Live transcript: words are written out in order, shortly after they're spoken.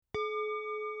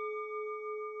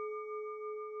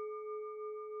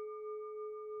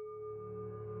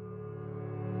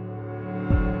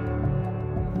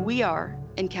We are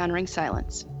Encountering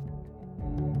Silence.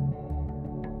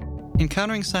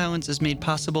 Encountering Silence is made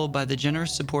possible by the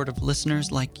generous support of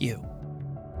listeners like you.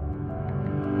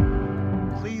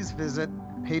 Please visit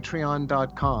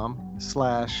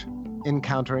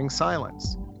patreon.com/Encountering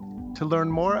Silence to learn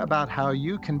more about how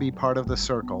you can be part of the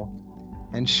circle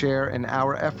and share in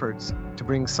our efforts to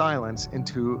bring silence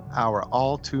into our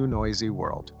all too noisy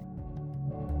world.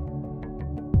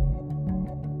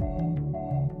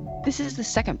 This is the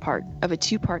second part of a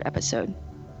two-part episode.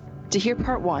 To hear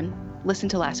part one, listen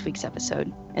to last week's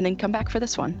episode, and then come back for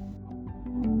this one.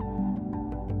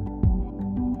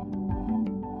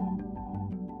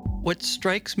 What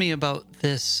strikes me about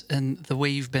this and the way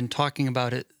you've been talking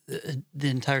about it the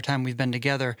entire time we've been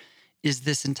together is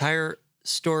this entire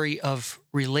story of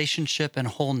relationship and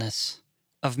wholeness,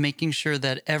 of making sure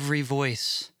that every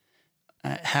voice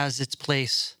has its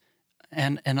place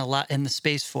and a lot in the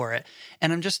space for it.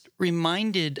 And I'm just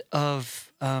reminded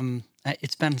of,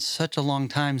 it's been such a long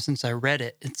time since I read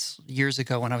it. It's years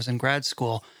ago when I was in grad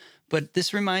school. But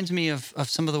this reminds me of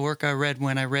some of the work I read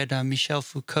when I read Michel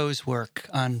Foucault's work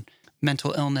on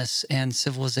mental illness and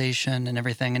civilization and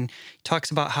everything. And he talks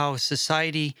about how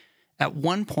society at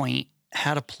one point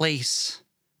had a place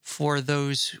for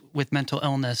those with mental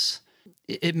illness.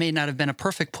 It may not have been a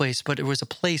perfect place, but it was a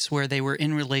place where they were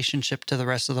in relationship to the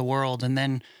rest of the world. And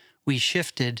then we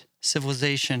shifted,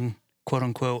 civilization, quote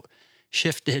unquote,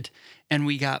 shifted, and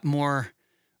we got more,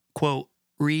 quote,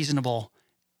 reasonable,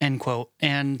 end quote.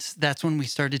 And that's when we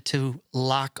started to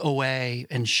lock away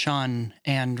and shun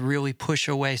and really push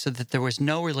away so that there was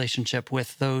no relationship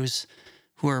with those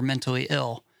who are mentally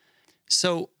ill.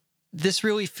 So this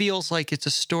really feels like it's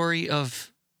a story of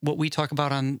what we talk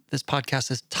about on this podcast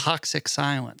as toxic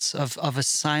silence, of a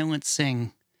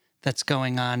silencing that's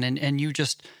going on. And you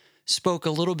just spoke a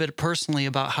little bit personally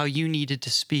about how you needed to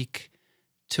speak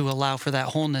to allow for that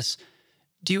wholeness.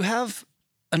 Do you have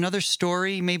another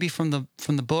story maybe from the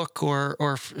book or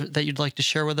that you'd like to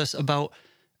share with us about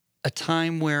a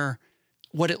time where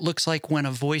what it looks like when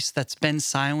a voice that's been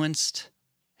silenced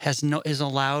is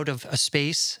allowed of a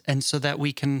space, and so that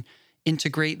we can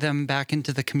integrate them back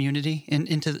into the community and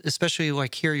into, especially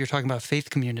like here you're talking about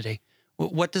faith community.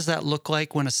 What does that look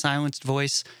like when a silenced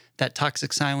voice, that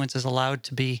toxic silence, is allowed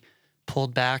to be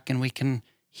pulled back and we can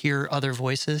hear other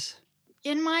voices?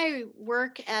 In my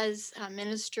work as a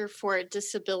minister for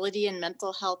disability and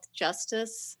mental health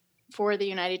justice for the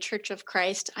United Church of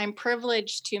Christ, I'm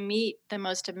privileged to meet the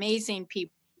most amazing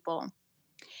people.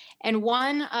 And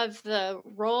one of the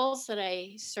roles that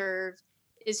I serve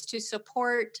is to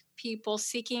support people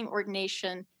seeking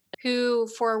ordination who,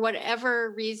 for whatever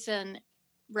reason,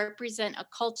 represent a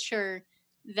culture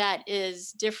that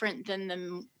is different than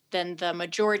the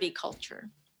majority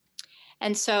culture.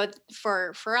 And so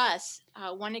for us,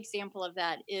 one example of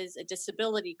that is a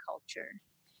disability culture.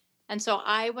 And so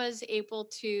I was able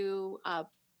to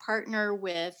partner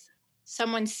with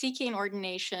someone seeking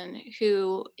ordination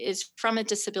who is from a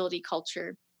disability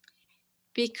culture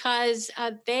because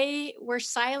they were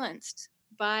silenced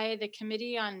by the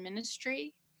Committee on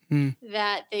Ministry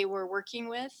that they were working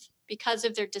with because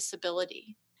of their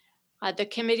disability. The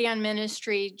Committee on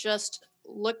Ministry just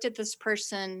looked at this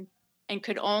person and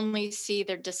could only see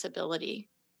their disability.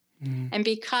 And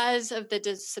because of the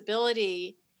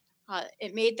disability,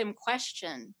 it made them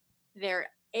question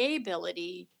their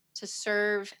ability to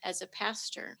serve as a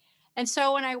pastor. And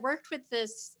so when I worked with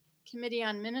this Committee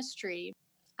on Ministry,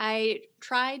 I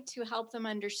tried to help them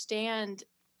understand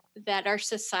that our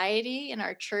society and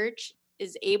our church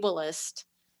is ableist.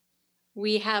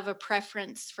 We have a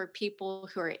preference for people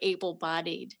who are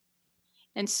able-bodied.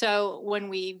 And so when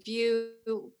we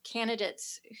view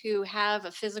candidates who have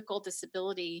a physical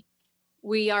disability,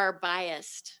 we are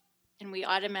biased and we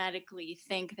automatically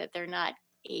think that they're not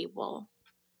able.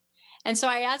 And so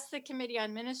I asked the Committee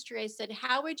on Ministry, I said,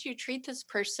 how would you treat this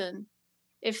person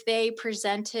if they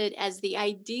presented as the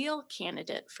ideal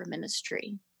candidate for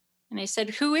ministry? And I said,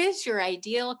 who is your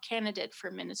ideal candidate for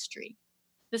ministry?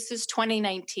 This is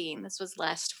 2019. This was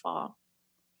last fall.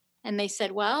 And they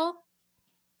said, well,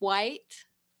 white,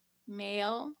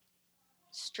 male,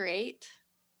 straight,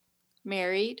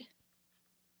 married,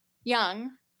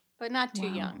 young, but not too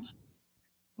young.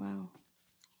 Wow.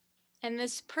 And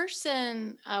this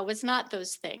person was not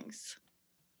those things.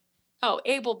 Oh,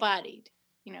 able-bodied,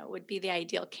 would be the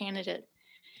ideal candidate.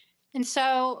 And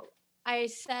so I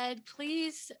said,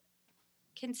 please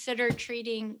consider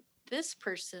treating this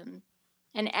person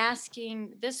and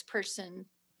asking this person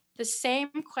the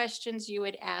same questions you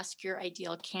would ask your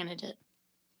ideal candidate.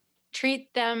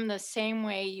 Treat them the same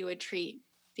way you would treat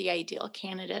the ideal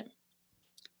candidate.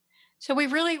 So we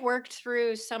really worked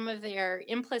through some of their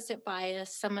implicit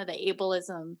bias, some of the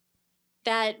ableism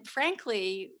that,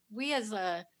 frankly, we as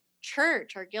a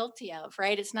church are guilty of,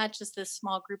 right? It's not just this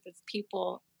small group of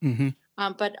people, Mm-hmm.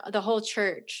 but the whole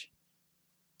church.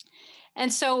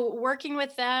 And so working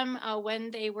with them when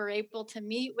they were able to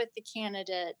meet with the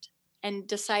candidate and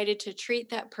decided to treat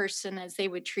that person as they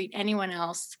would treat anyone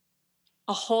else,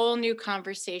 a whole new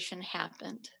conversation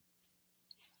happened.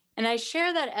 And I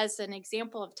share that as an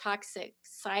example of toxic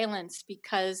silence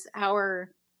because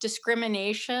our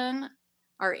discrimination,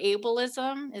 our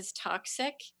ableism is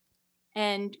toxic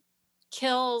and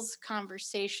kills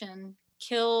conversation,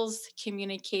 kills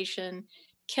communication,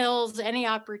 kills any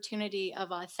opportunity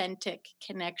of authentic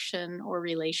connection or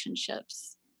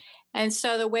relationships. And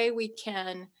so the way we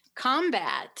can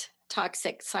combat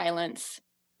toxic silence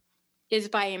is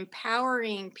by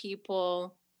empowering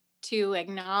people to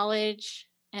acknowledge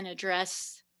and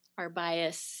address our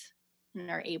bias and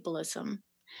our ableism.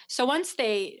 So once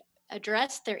they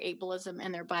addressed their ableism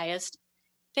and their bias,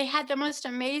 they had the most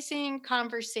amazing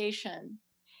conversation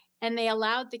and they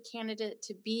allowed the candidate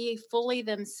to be fully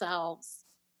themselves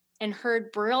and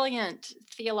heard brilliant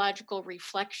theological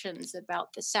reflections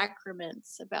about the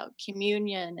sacraments, about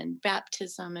communion and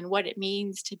baptism and what it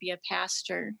means to be a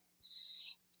pastor.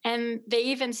 And they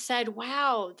even said,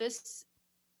 wow, this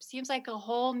seems like a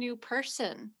whole new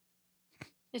person.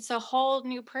 It's a whole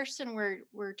new person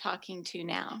we're talking to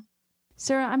now.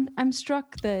 Sarah, I'm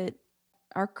struck that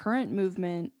our current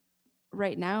movement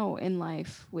right now in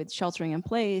life with sheltering in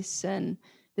place and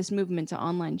this movement to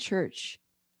online church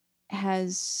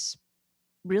has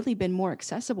really been more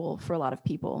accessible for a lot of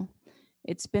people.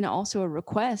 It's been also a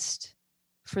request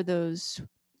for those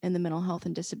in the mental health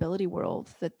and disability world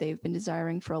that they've been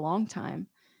desiring for a long time.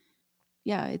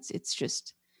 Yeah, it's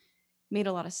just made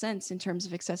a lot of sense in terms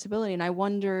of accessibility. And I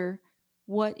wonder,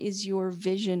 what is your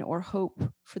vision or hope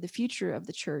for the future of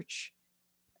the church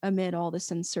amid all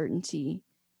this uncertainty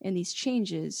and these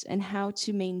changes, and how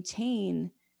to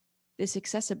maintain this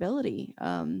accessibility?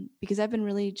 Because I've been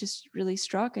really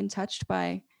struck and touched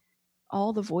by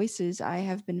all the voices I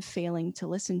have been failing to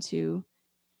listen to,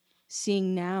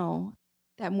 seeing now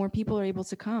that more people are able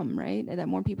to come, right? And that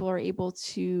more people are able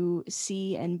to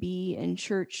see and be in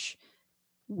church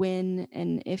when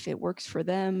and if it works for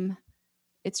them.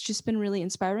 It's just been really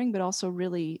inspiring, but also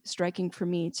really striking for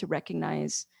me to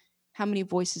recognize how many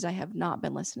voices I have not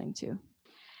been listening to.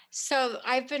 So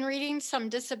I've been reading some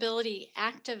disability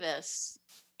activists,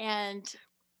 and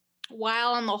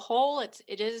while on the whole it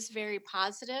is very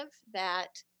positive that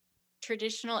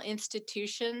traditional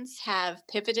institutions have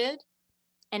pivoted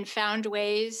and found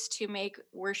ways to make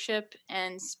worship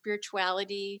and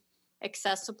spirituality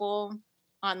accessible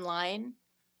online,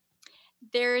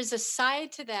 there is a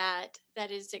side to that that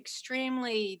is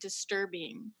extremely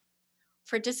disturbing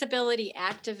for disability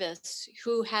activists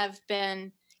who have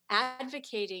been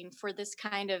advocating for this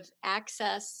kind of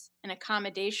access and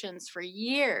accommodations for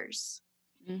years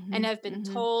and have been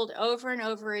told over and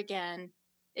over again,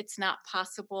 it's not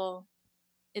possible,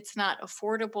 it's not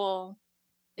affordable,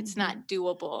 it's not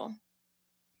doable.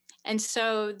 And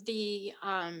so the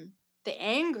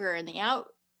anger and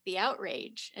the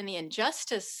outrage and the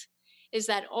injustice is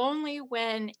that only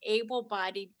when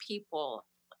able-bodied people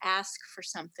ask for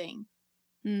something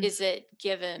is it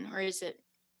given, or is it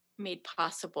made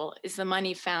possible? Is the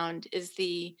money found? Is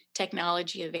the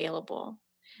technology available?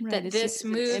 Right. That this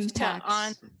move to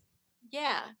on,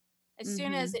 yeah, as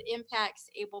soon as it Mm-hmm. impacts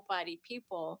able-bodied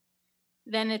people,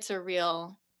 then it's a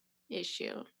real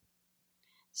issue.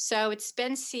 So it's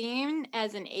been seen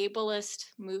as an ableist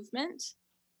movement.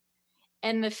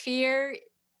 And the fear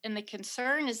and the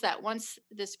concern is that once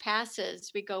this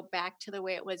passes, we go back to the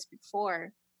way it was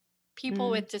before. People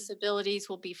with disabilities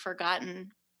will be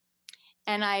forgotten.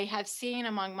 And I have seen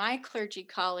among my clergy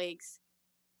colleagues,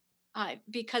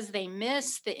 because they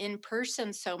miss the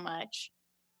in-person so much,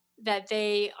 that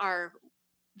they are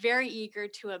very eager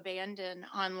to abandon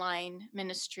online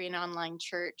ministry and online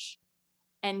church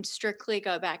and strictly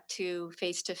go back to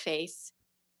face-to-face.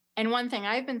 And one thing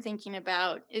I've been thinking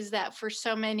about is that for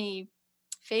so many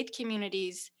faith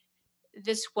communities,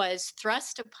 this was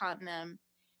thrust upon them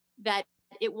that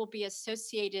it will be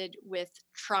associated with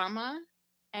trauma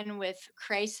and with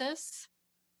crisis,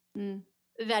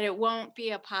 that it won't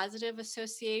be a positive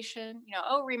association. You know,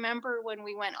 oh, remember when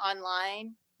we went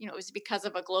online? You know, it was because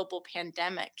of a global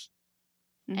pandemic.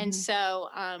 And so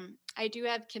I do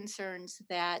have concerns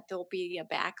that there'll be a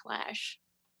backlash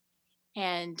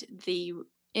and the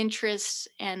interests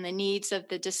and the needs of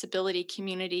the disability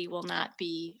community will not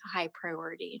be high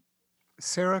priority.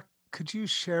 Sarah, Could you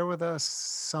share with us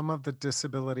some of the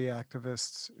disability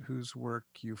activists whose work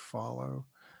you follow?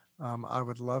 I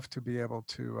would love to be able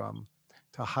to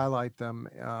highlight them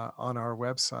on our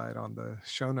website, on the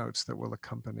show notes that will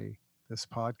accompany this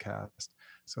podcast,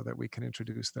 so that we can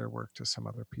introduce their work to some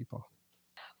other people.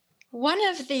 One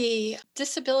of the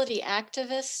disability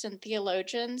activists and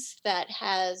theologians that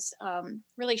has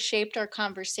really shaped our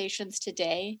conversations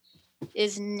today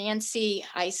is Nancy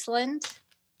Iceland,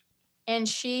 and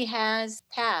she has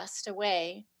passed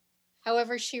away.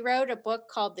 However, she wrote a book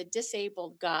called The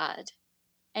Disabled God,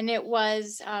 and it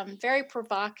was very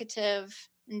provocative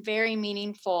and very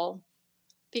meaningful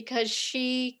because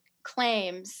she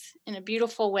claims in a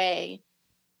beautiful way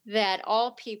that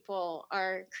all people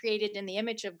are created in the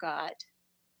image of God,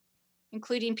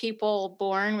 including people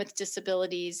born with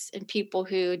disabilities and people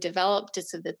who develop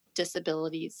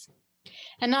disabilities.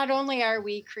 And not only are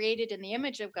we created in the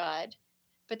image of God,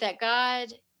 but that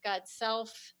God's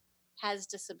self, has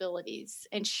disabilities.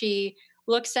 And she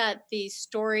looks at the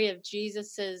story of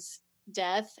Jesus's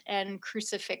death and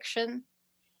crucifixion.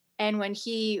 And when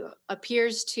he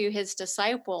appears to his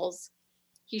disciples,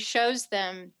 he shows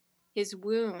them his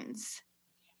wounds.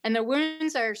 And the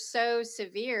wounds are so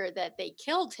severe that they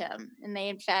killed him. And they,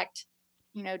 in fact,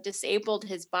 disabled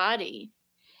his body.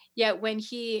 Yet when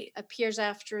he appears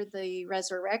after the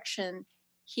resurrection,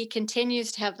 he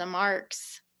continues to have the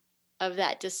marks of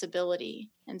that disability.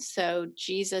 And so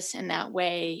Jesus, in that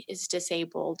way, is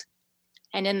disabled.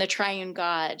 And in the triune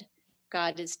God,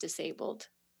 God is disabled.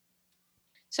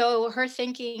 So her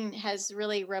thinking has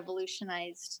really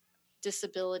revolutionized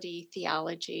disability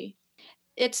theology.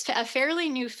 It's a fairly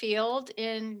new field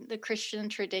in the Christian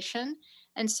tradition.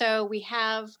 And so we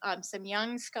have some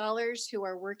young scholars who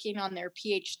are working on their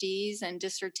PhDs and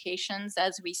dissertations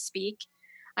as we speak.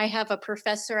 I have a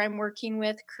professor I'm working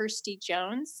with, Kirsty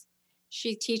Jones.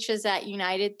 She teaches at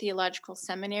United Theological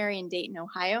Seminary in Dayton,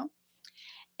 Ohio.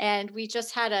 And we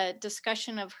just had a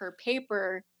discussion of her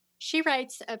paper. She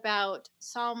writes about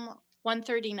Psalm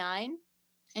 139,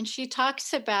 and she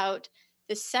talks about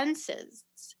the senses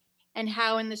and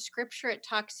how in the scripture it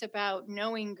talks about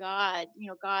knowing God.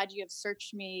 God, you have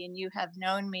searched me and you have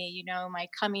known me, my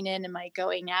coming in and my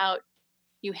going out.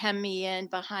 You hem me in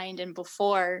behind and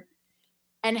before.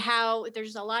 And how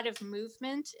there's a lot of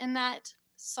movement in that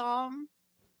psalm,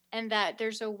 and that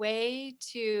there's a way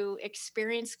to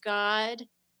experience God,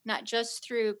 not just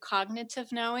through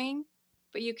cognitive knowing,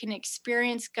 but you can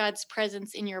experience God's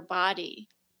presence in your body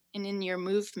and in your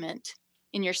movement,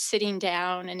 in your sitting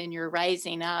down and in your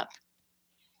rising up.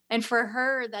 And for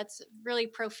her, that's really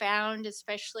profound,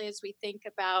 especially as we think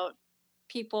about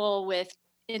people with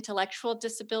intellectual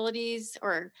disabilities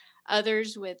or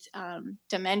others with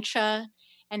dementia,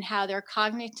 and how their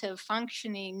cognitive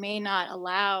functioning may not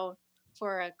allow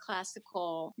for a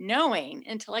classical knowing,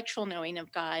 intellectual knowing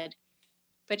of God.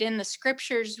 But in the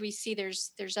scriptures, we see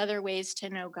there's other ways to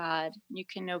know God. You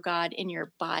can know God in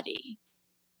your body.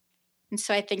 And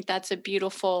so I think that's a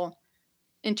beautiful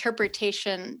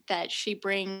interpretation that she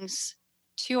brings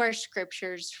to our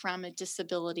scriptures from a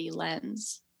disability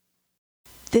lens.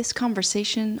 This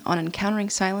conversation on Encountering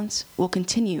Silence will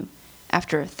continue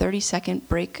after a 30-second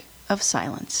break of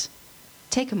silence.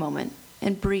 Take a moment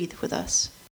and breathe with us.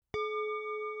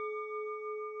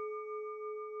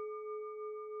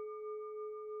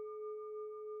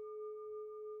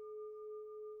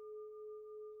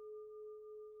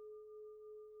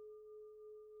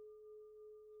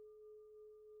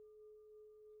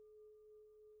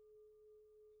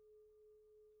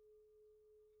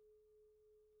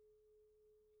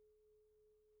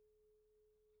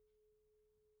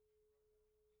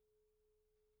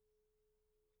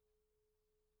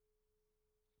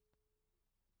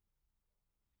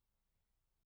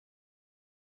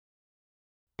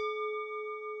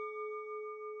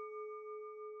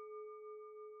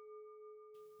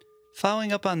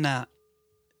 Following up on that,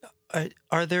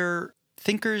 are there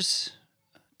thinkers,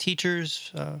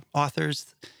 teachers,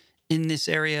 authors in this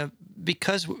area?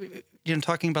 Because,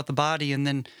 talking about the body and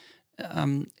then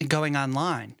going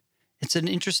online, it's an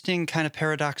interesting kind of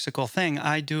paradoxical thing.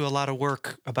 I do a lot of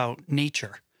work about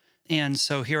nature. And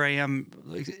so here I am.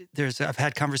 I've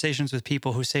had conversations with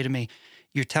people who say to me,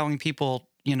 you're telling people,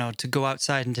 to go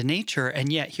outside into nature.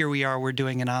 And yet here we are, we're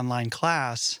doing an online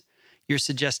class. You're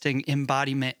suggesting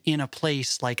embodiment in a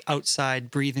place like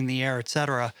outside, breathing the air, et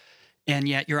cetera. And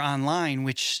yet you're online,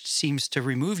 which seems to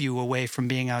remove you away from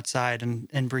being outside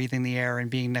and breathing the air and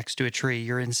being next to a tree.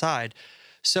 You're inside.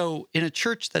 So in a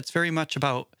church that's very much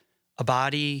about a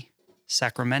body,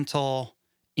 sacramental,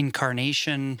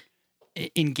 incarnation,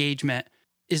 engagement,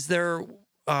 is there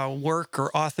work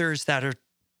or authors that are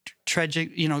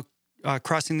trudging,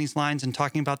 crossing these lines and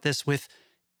talking about this with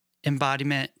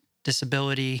embodiment,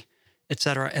 disability, et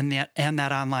cetera, and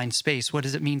that online space? What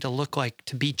does it mean to look like,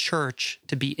 to be church,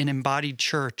 to be an embodied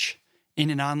church in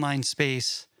an online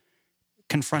space,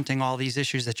 confronting all these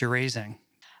issues that you're raising?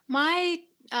 My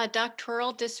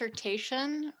doctoral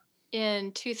dissertation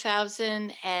in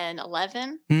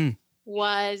 2011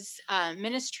 was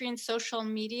Ministry and Social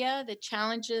Media, the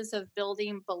Challenges of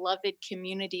Building Beloved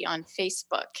Community on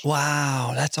Facebook.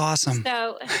 Wow, that's awesome.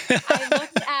 So I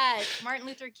looked at Martin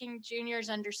Luther King Jr.'s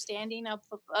understanding of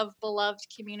beloved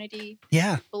community.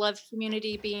 Yeah. Beloved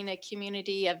community being a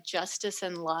community of justice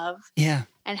and love. Yeah.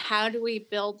 And how do we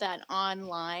build that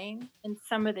online, and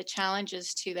some of the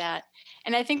challenges to that.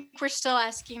 And I think we're still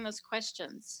asking those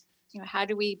questions. How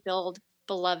do we build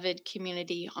beloved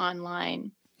community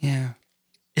online? Yeah.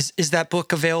 Is that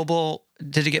book available?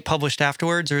 Did it get published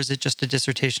afterwards, or is it just a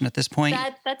dissertation at this point?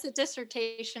 That's a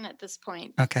dissertation at this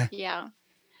point. Okay. Yeah.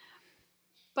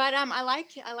 But I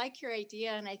like your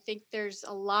idea, and I think there's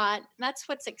a lot. That's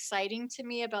what's exciting to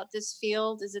me about this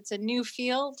field, is it's a new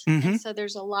field, and so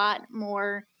there's a lot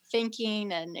more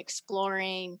thinking and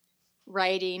exploring,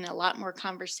 writing, a lot more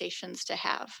conversations to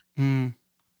have.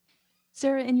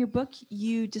 Sarah, in your book,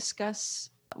 you discuss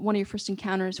one of your first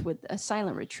encounters with a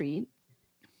silent retreat,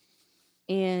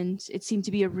 and it seemed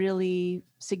to be a really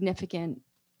significant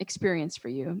experience for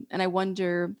you. And I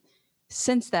wonder,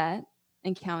 since that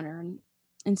encounter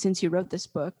and since you wrote this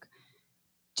book,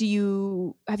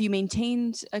 have you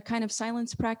maintained a kind of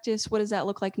silence practice? What does that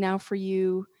look like now for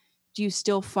you? Do you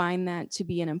still find that to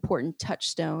be an important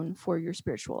touchstone for your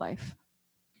spiritual life?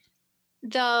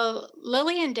 The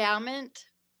Lilly Endowment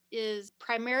is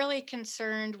primarily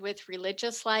concerned with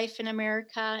religious life in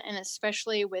America, and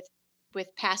especially with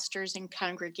pastors and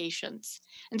congregations.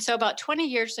 And so about 20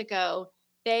 years ago,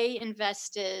 they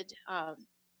invested a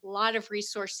lot of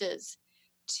resources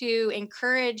to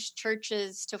encourage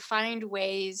churches to find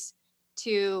ways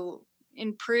to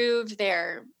improve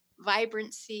their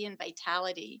vibrancy and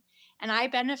vitality. And I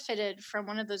benefited from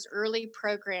one of those early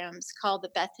programs called the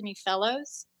Bethany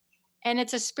Fellows. And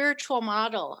it's a spiritual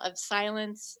model of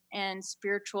silence and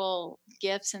spiritual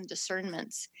gifts and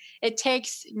discernments. It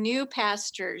takes new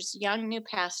pastors, young new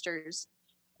pastors,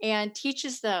 and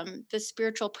teaches them the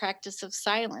spiritual practice of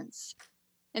silence.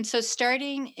 And so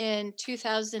starting in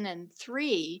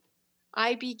 2003,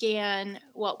 I began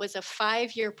what was a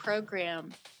 5-year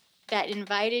program that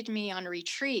invited me on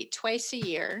retreat twice a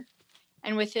year.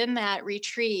 And within that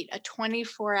retreat, a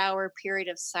 24-hour period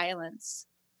of silence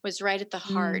was right at the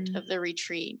heart of the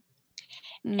retreat.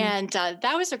 And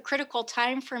that was a critical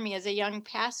time for me as a young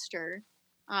pastor.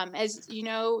 As you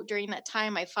know, during that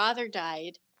time, my father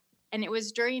died. And it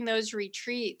was during those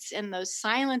retreats and those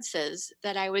silences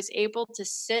that I was able to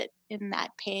sit in that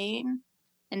pain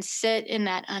and sit in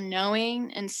that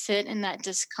unknowing and sit in that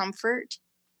discomfort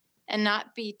and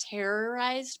not be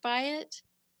terrorized by it,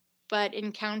 but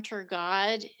encounter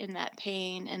God in that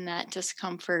pain and that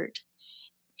discomfort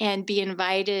and be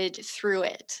invited through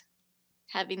it,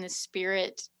 having the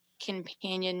Spirit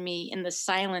companion me in the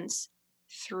silence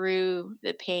through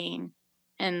the pain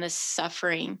and the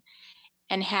suffering,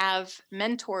 and have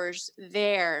mentors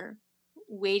there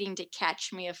waiting to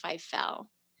catch me if I fell.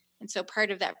 And so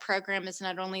part of that program is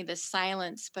not only the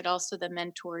silence, but also the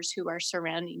mentors who are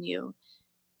surrounding you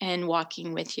and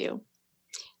walking with you.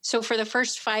 So for the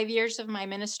first 5 years of my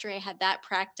ministry, I had that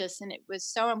practice, and it was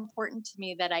so important to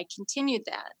me that I continued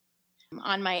that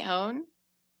on my own.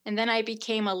 And then I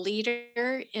became a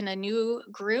leader in a new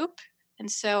group. And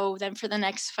so then for the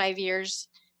next 5 years,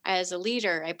 as a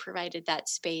leader, I provided that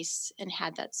space and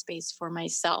had that space for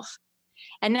myself.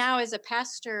 And now as a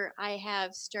pastor, I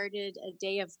have started a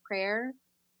day of prayer.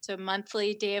 It's a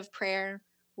monthly day of prayer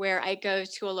where I go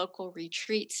to a local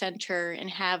retreat center and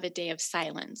have a day of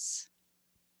silence.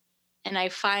 And I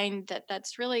find that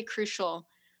that's really crucial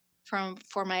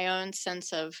for my own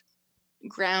sense of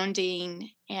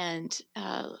grounding and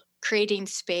creating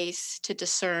space to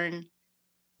discern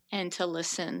and to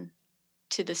listen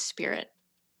to the Spirit.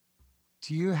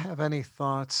 Do you have any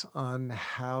thoughts on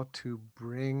how to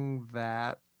bring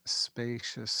that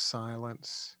spacious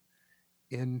silence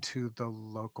into the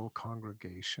local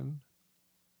congregation?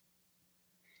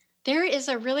 There is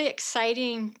a really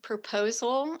exciting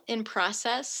proposal in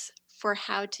process for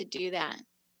how to do that.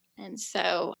 And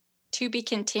so to be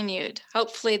continued.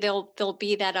 Hopefully there'll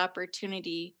be that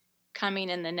opportunity coming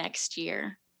in the next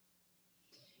year.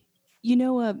 You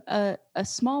know, a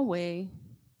small way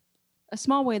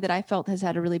that I felt has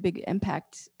had a really big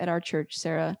impact at our church,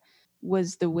 Sarah,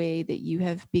 was the way that you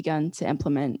have begun to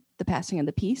implement the passing of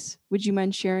the peace. Would you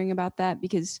mind sharing about that?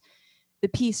 Because the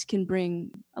peace can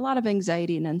bring a lot of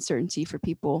anxiety and uncertainty for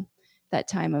people, that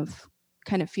time of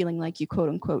kind of feeling like you quote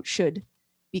unquote should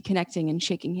be connecting and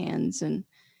shaking hands and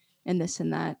this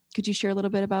and that. Could you share a little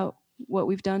bit about what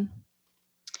we've done?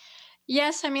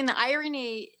 Yes, I mean, the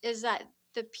irony is that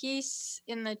the peace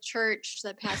in the church,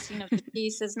 the passing of the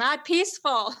peace, is not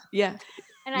peaceful. Yeah.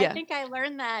 And I Yeah. think I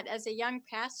learned that as a young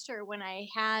pastor when I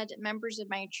had members of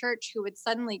my church who would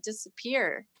suddenly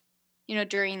disappear,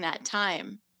 during that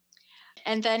time.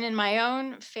 And then in my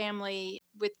own family,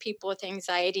 with people with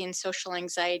anxiety and social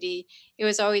anxiety, it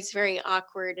was always very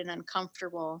awkward and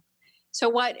uncomfortable. So,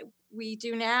 what we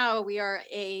do now, we are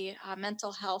a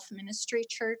mental health ministry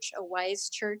church, a WISE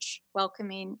church,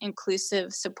 welcoming,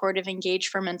 inclusive, supportive, engaged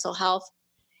for mental health.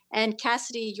 And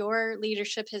Cassidy, your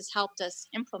leadership has helped us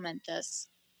implement this.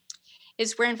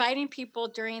 Is we're inviting people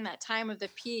during that time of the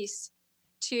peace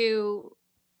to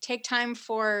take time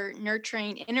for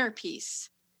nurturing inner peace.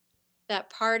 That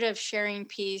part of sharing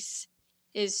peace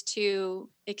is to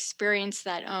experience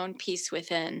that own peace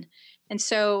within. And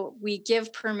so we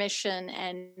give permission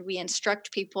and we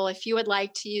instruct people, if you would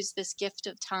like to use this gift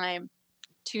of time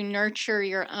to nurture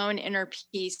your own inner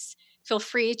peace, feel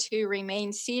free to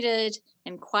remain seated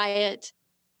and quiet,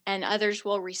 and others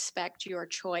will respect your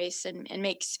choice and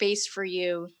make space for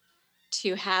you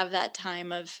to have that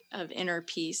time of inner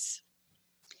peace.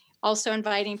 Also,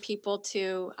 inviting people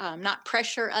to not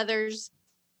pressure others,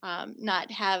 not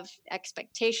have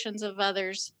expectations of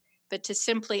others, but to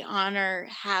simply honor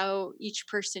how each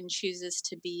person chooses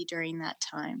to be during that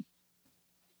time.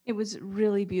 It was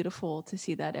really beautiful to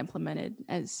see that implemented,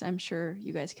 as I'm sure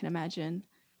you guys can imagine,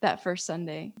 that first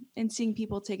Sunday, and seeing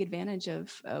people take advantage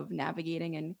of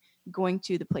navigating and going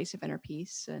to the place of inner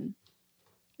peace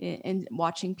and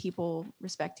watching people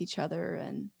respect each other.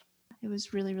 And it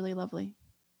was really, really lovely.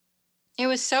 It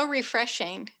was so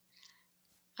refreshing.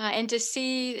 And to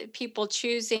see people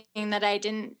choosing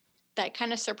that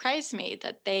kind of surprised me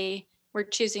that they were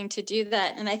choosing to do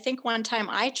that. And I think one time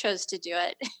I chose to do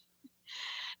it.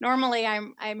 Normally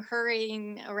I'm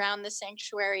hurrying around the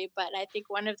sanctuary, but I think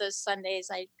one of those Sundays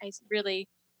I really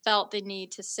felt the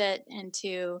need to sit and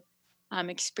to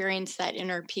experience that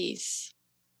inner peace.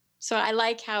 So I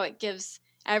like how it gives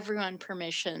everyone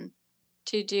permission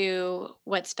to do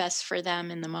what's best for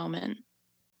them in the moment.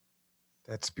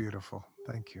 That's beautiful.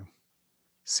 Thank you.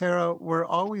 Sarah, we're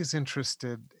always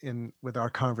interested with our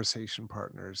conversation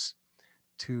partners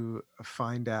to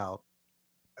find out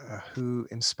who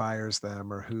inspires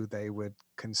them or who they would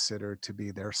consider to be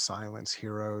their silence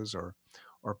heroes or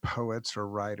poets or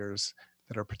writers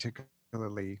that are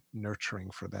particularly nurturing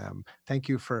for them. Thank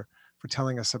you for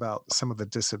telling us about some of the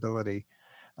disability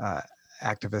uh,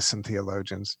 activists and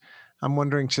theologians. I'm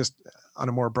wondering, just on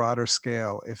a more broader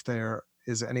scale, if there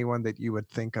is anyone that you would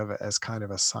think of as kind of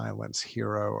a silence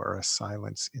hero or a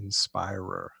silence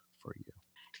inspirer for you.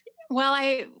 Well,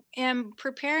 I am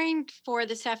preparing for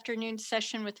this afternoon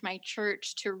session with my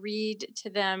church to read to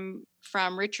them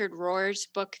from Richard Rohr's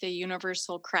book, The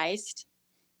Universal Christ,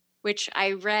 which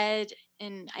I read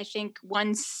in, I think,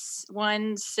 one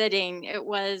sitting. It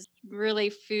was really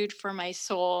food for my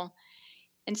soul.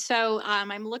 And so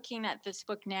I'm looking at this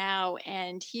book now,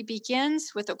 and he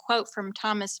begins with a quote from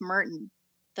Thomas Merton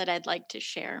that I'd like to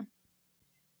share.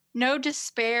 No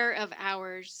despair of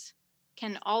ours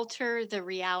can alter the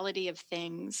reality of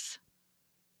things,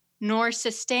 nor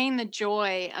sustain the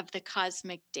joy of the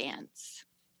cosmic dance,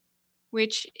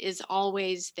 which is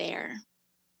always there.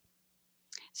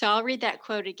 So I'll read that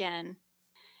quote again.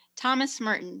 Thomas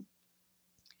Merton.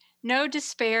 No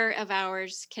despair of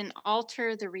ours can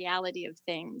alter the reality of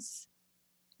things,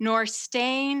 nor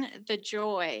stain the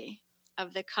joy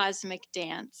of the cosmic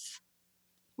dance,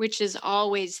 which is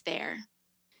always there.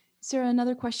 Sarah,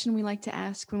 another question we like to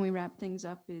ask when we wrap things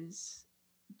up is,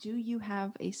 do you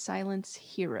have a silence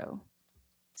hero?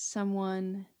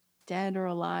 Someone dead or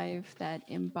alive that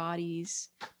embodies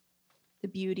the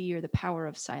beauty or the power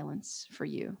of silence for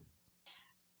you?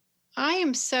 I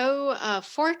am so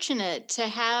fortunate to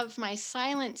have my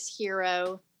silence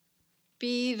hero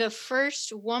be the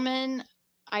first woman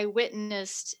I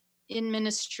witnessed in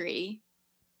ministry.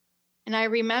 And I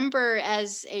remember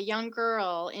as a young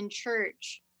girl in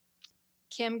church,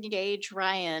 Kim Gage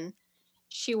Ryan,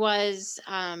 she was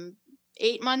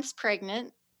 8 months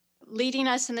pregnant, leading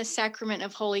us in the sacrament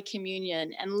of Holy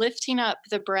Communion and lifting up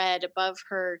the bread above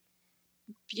her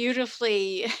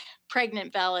beautifully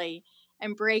pregnant belly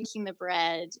and breaking the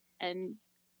bread and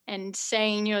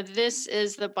saying, this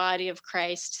is the body of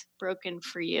Christ broken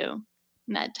for you.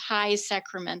 in that high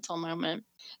sacramental moment.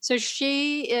 So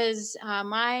she is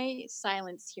my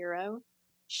silence hero.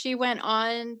 She went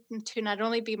on to not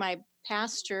only be my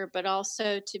pastor, but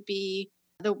also to be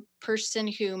the person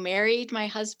who married my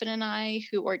husband and I,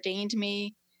 who ordained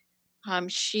me.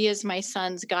 She is my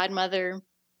son's godmother,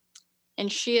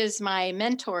 and she is my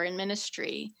mentor in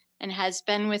ministry and has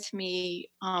been with me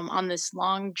on this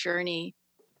long journey.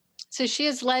 So she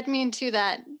has led me into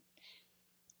that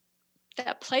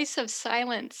place of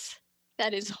silence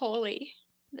that is holy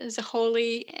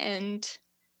and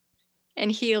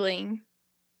healing,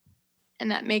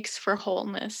 and that makes for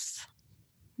wholeness.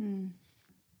 So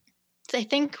I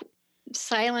think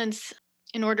silence,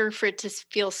 in order for it to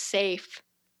feel safe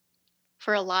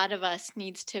for a lot of us,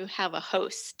 needs to have a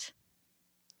host,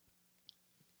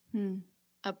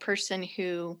 a person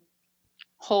who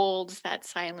holds that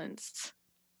silence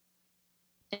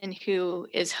and who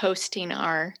is hosting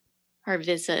our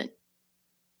visit.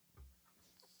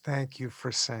 Thank you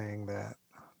for saying that.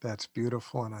 That's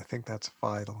beautiful, and I think that's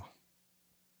vital.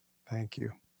 Thank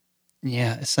you.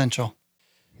 Yeah, essential.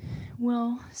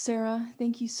 Well, Sarah,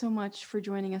 thank you so much for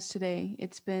joining us today.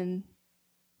 It's been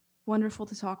wonderful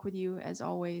to talk with you as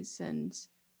always, and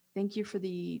thank you for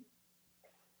the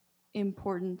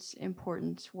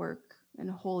important work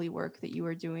and holy work that you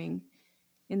are doing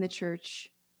in the church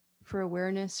for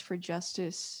awareness, for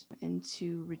justice, and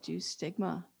to reduce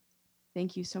stigma.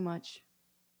 Thank you so much.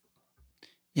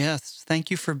 Yes, thank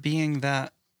you for being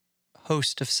that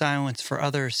host of silence for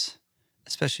others,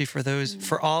 especially for those,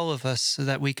 for all of us, so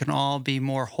that we can all be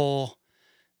more whole.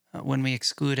 When we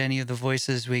exclude any of the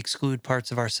voices, we exclude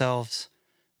parts of ourselves,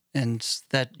 and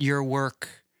that your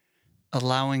work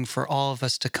allowing for all of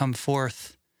us to come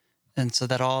forth, and so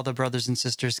that all the brothers and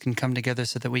sisters can come together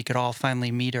so that we could all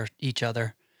finally meet each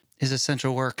other is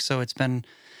essential work. So it's been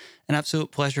an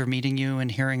absolute pleasure meeting you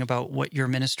and hearing about what your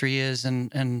ministry is.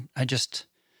 And I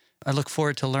look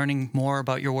forward to learning more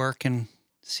about your work and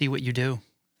see what you do.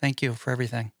 Thank you for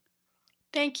everything.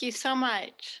 Thank you so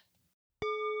much.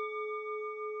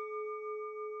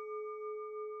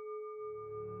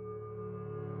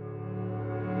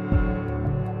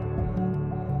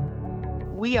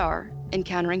 We are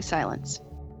Encountering Silence.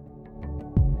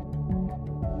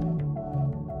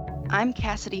 I'm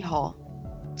Cassidy Hall.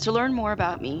 To learn more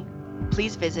about me,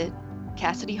 please visit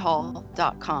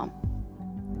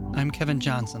CassidyHall.com. I'm Kevin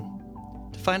Johnson.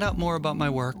 To find out more about my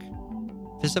work,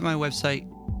 visit my website,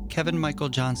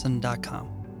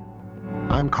 kevinmichaeljohnson.com.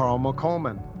 I'm Carl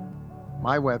McColman.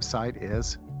 My website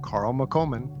is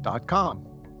carlmccolman.com.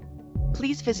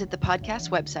 Please visit the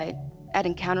podcast website at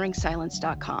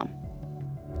encounteringsilence.com.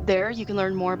 There, you can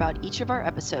learn more about each of our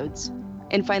episodes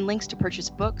and find links to purchase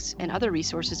books and other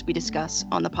resources we discuss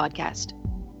on the podcast.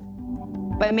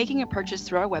 By making a purchase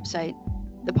through our website,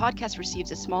 the podcast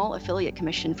receives a small affiliate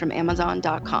commission from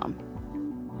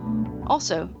Amazon.com.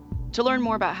 Also, to learn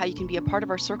more about how you can be a part of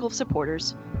our circle of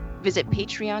supporters, visit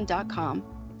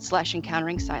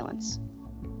patreon.com/encounteringsilence.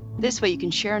 This way you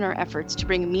can share in our efforts to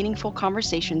bring meaningful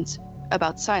conversations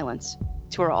about silence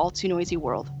to our all too noisy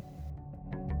world.